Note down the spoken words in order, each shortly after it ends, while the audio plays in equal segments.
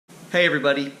Hey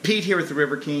everybody, Pete here with the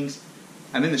River Kings.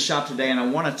 I'm in the shop today and I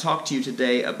want to talk to you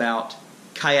today about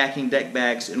kayaking deck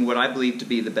bags and what I believe to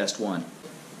be the best one.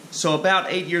 So about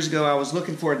 8 years ago I was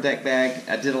looking for a deck bag.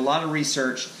 I did a lot of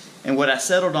research and what I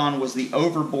settled on was the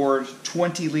OverBoard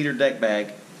 20-liter deck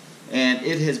bag, and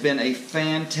it has been a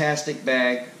fantastic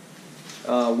bag,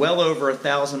 well over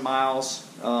 1,000 miles.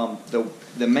 The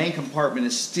main compartment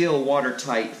is still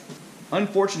watertight.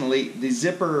 Unfortunately, the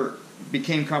zipper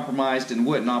became compromised and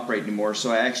wouldn't operate anymore,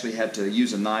 so I actually had to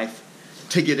use a knife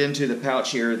to get into the pouch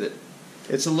here.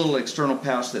 It's a little external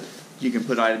pouch that you can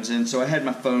put items in, so I had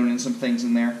my phone and some things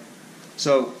in there.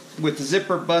 So with the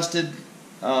zipper busted,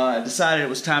 I decided it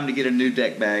was time to get a new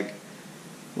deck bag.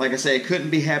 Like I say, I couldn't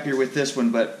be happier with this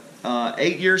one, but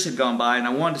 8 years had gone by and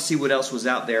I wanted to see what else was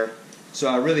out there, so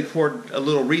I really poured a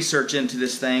little research into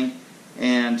this thing,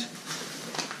 and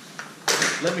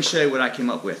let me show you what I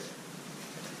came up with.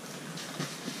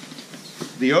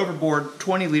 The OverBoard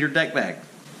 20-liter deck bag.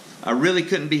 I really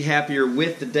couldn't be happier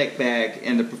with the deck bag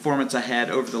and the performance I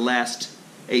had over the last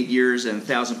 8 years and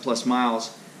 1,000+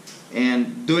 miles.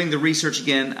 And doing the research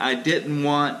again, I didn't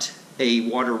want a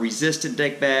water-resistant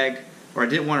deck bag, or I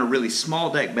didn't want a really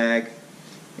small deck bag.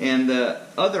 And the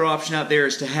other option out there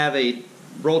is to have a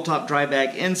roll-top dry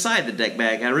bag inside the deck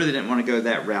bag. I really didn't want to go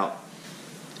that route.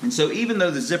 And so even though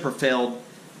the zipper failed,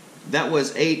 that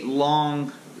was 8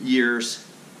 long years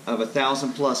of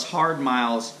 1,000+ hard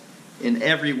miles in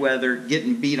every weather,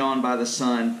 getting beat on by the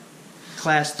sun,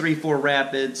 class 3-4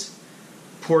 rapids,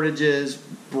 portages,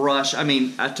 brush. I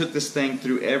mean, I took this thing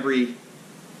through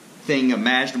everything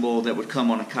imaginable that would come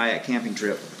on a kayak camping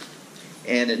trip,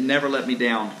 and it never let me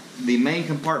down. The main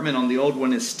compartment on the old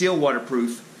one is still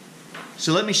waterproof.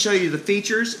 So let me show you the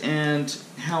features and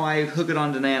how I hook it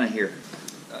onto Nana here.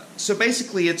 So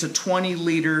basically it's a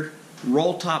 20-liter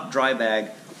roll-top dry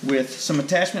bag with some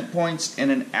attachment points and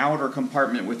an outer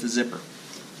compartment with a zipper.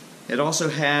 It also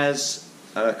has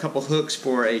a couple hooks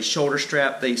for a shoulder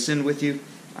strap they send with you.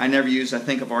 I never use, I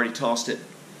think I've already tossed it.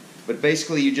 But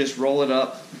basically you just roll it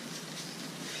up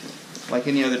like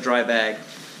any other dry bag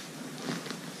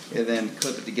and then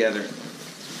clip it together,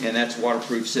 and that's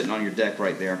waterproof sitting on your deck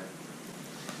right there.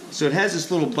 So it has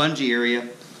this little bungee area,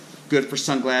 good for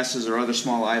sunglasses or other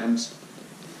small items.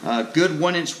 Good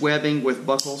 1-inch webbing with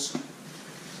buckles.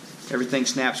 Everything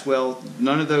snaps well.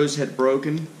 None of those had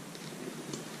broken.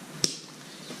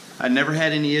 I never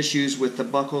had any issues with the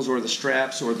buckles or the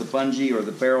straps or the bungee or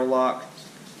the barrel lock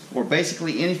or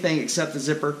basically anything except the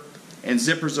zipper. And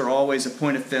zippers are always a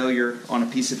point of failure on a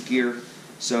piece of gear.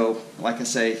 So, like I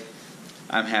say,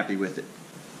 I'm happy with it.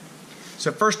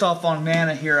 So first off, on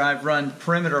Nana here, I've run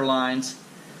perimeter lines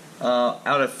out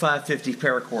of 550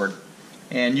 paracord.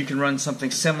 And you can run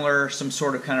something similar, some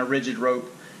sort of kind of rigid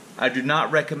rope. I do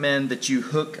not recommend that you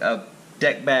hook a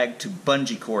deck bag to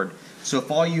bungee cord. So if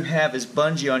all you have is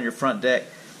bungee on your front deck,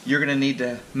 you're going to need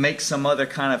to make some other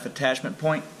kind of attachment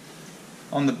point.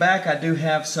 On the back I do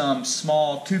have some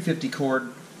small 250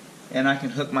 cord, and I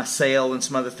can hook my sail and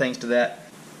some other things to that.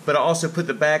 But I also put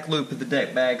the back loop of the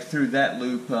deck bag through that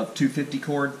loop of 250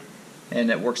 cord, and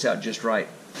that works out just right.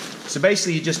 So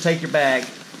basically you just take your bag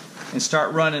and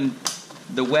start running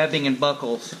the webbing and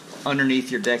buckles underneath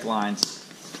your deck lines.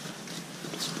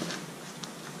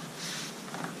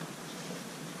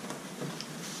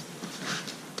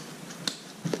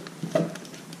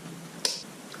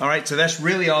 Alright, so that's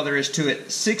really all there is to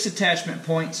it. 6 attachment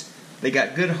points. They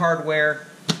got good hardware.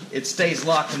 It stays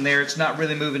locked in there. It's not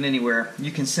really moving anywhere. You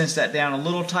can cinch that down a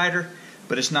little tighter,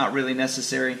 but it's not really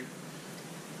necessary.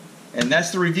 And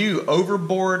that's the review.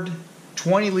 OverBoard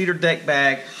 20-liter deck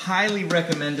bag. Highly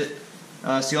recommend it.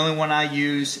 It's the only one I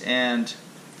use, and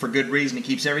for good reason. It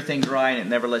keeps everything dry and it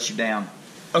never lets you down.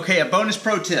 Okay, a bonus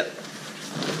pro tip.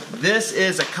 This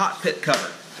is a cockpit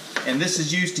cover, and this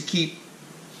is used to keep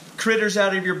critters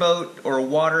out of your boat or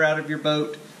water out of your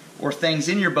boat or things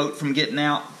in your boat from getting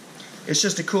out. It's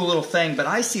just a cool little thing, but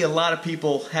I see a lot of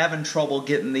people having trouble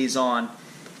getting these on.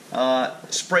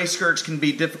 Spray skirts can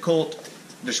be difficult.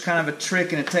 There's kind of a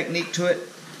trick and a technique to it,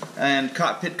 and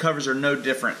cockpit covers are no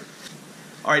different.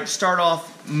 Alright, to start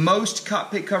off, most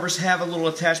cockpit covers have a little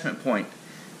attachment point,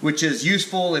 which is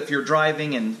useful if you're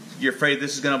driving and you're afraid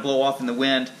this is going to blow off in the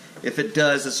wind. If it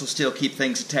does, this will still keep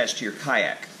things attached to your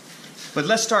kayak. But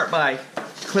let's start by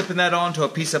clipping that onto a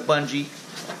piece of bungee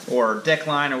or deck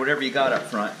line or whatever you got up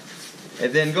front.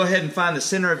 And then go ahead and find the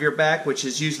center of your back, which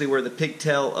is usually where the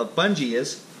pigtail of bungee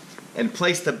is, and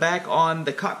place the back on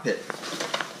the cockpit.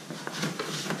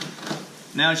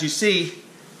 Now as you see,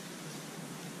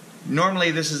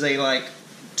 normally this is a like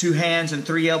 2 hands and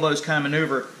 3 elbows kind of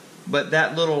maneuver. but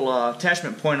that little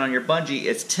attachment point on your bungee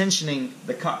is tensioning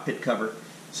the cockpit cover,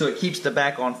 so it keeps the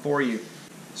back on for you.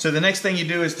 So the next thing you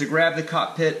do is to grab the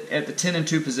cockpit at the 10 and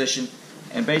 2 position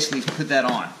and basically put that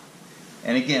on.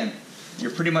 And again,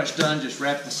 you're pretty much done. Just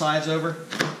wrap the sides over.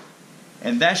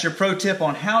 And that's your pro tip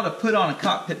on how to put on a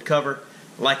cockpit cover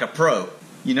like a pro.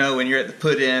 You know, when you're at the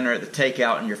put in or at the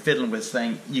takeout and you're fiddling with this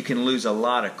thing, you can lose a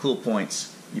lot of cool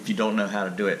points if you don't know how to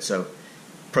do it. So,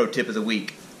 pro tip of the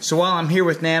week. So while I'm here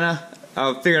with Nana,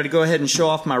 I figured I'd go ahead and show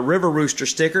off my River Rooster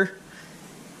sticker,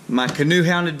 my Canoe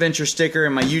Hound Adventure sticker,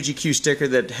 and my UGQ sticker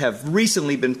that have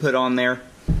recently been put on there.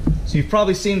 So you've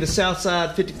probably seen the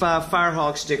Southside 55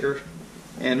 Firehawk sticker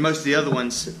and most of the other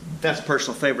ones. That's a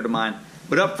personal favorite of mine.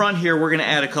 But up front here, we're going to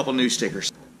add a couple new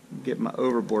stickers. Get my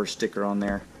OverBoard sticker on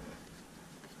there.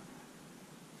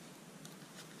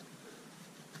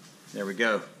 There we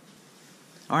go.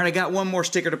 Alright, I got one more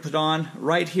sticker to put on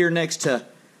right here next to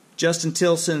Justin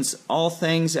Tilson's All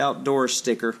Things Outdoors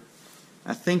sticker.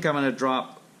 I think I'm going to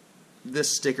drop this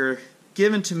sticker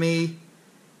given to me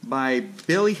by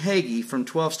Billy Hagee from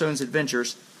 12 Stones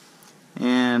Adventures,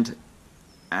 and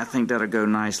I think that'll go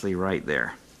nicely right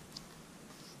there.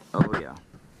 Oh yeah.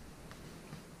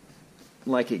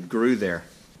 Like it grew there.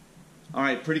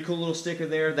 Alright, pretty cool little sticker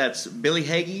there. That's Billy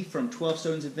Hagee from 12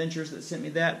 Stones Adventures that sent me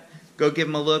that. Go give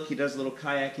him a look. He does a little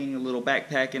kayaking, a little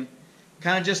backpacking.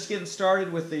 Kind of just getting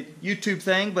started with the YouTube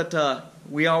thing, but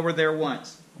we all were there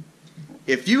once.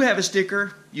 If you have a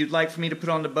sticker you'd like for me to put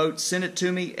on the boat, send it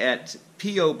to me at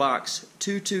P.O. Box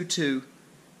 222,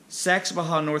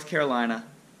 Saxapahaw, North Carolina,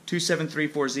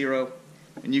 27340,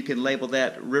 and you can label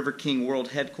that River King World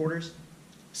Headquarters.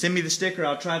 Send me the sticker.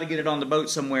 I'll try to get it on the boat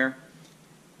somewhere.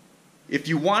 If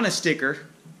you want a sticker,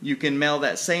 you can mail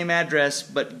that same address,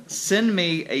 but send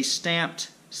me a stamped,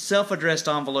 self-addressed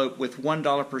envelope with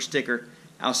 $1 per sticker.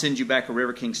 I'll send you back a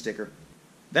River King sticker.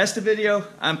 That's the video.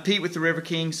 I'm Pete with the River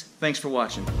Kings. Thanks for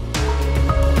watching.